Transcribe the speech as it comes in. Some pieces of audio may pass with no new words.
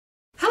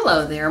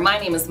Hello there, my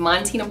name is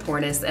Montina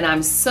Portis and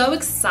I'm so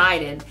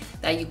excited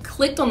that you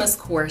clicked on this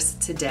course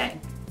today.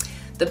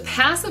 The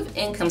Passive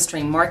Income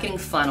Stream Marketing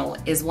Funnel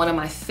is one of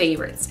my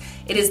favorites.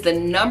 It is the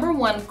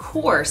 #1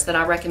 course that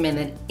I recommend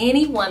that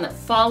anyone that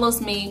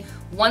follows me,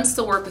 wants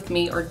to work with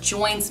me, or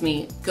joins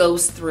me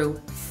goes through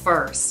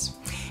first.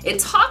 It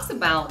talks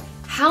about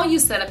how you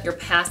set up your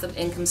passive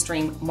income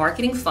stream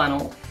marketing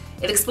funnel.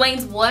 It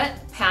explains what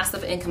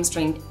passive income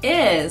stream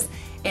is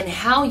and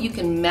how you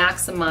can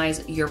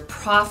maximize your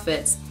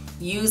profits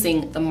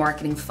using the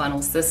marketing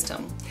funnel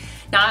system.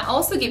 Now, I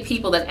also get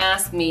people that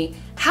ask me,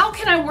 how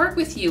can I work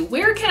with you?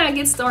 Where can I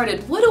get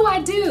started? What do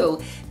I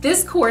do?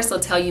 This course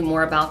will tell you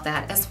more about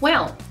that as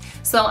well.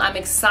 So I'm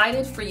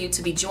excited for you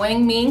to be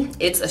joining me.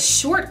 It's a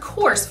short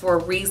course for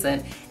a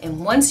reason. And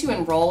once you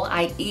enroll,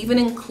 I even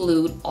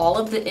include all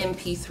of the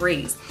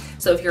MP3s.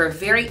 So if you're a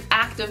very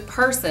active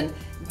person,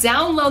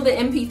 download the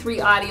MP3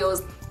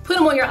 audios, put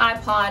them on your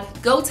iPod,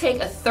 go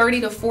take a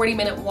 30 to 40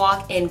 minute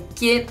walk and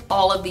get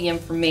all of the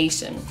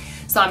information.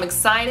 So I'm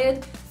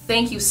excited.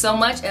 Thank you so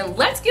much, and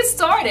let's get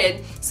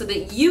started so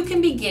that you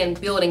can begin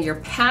building your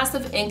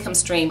passive income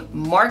stream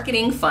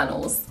marketing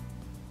funnels.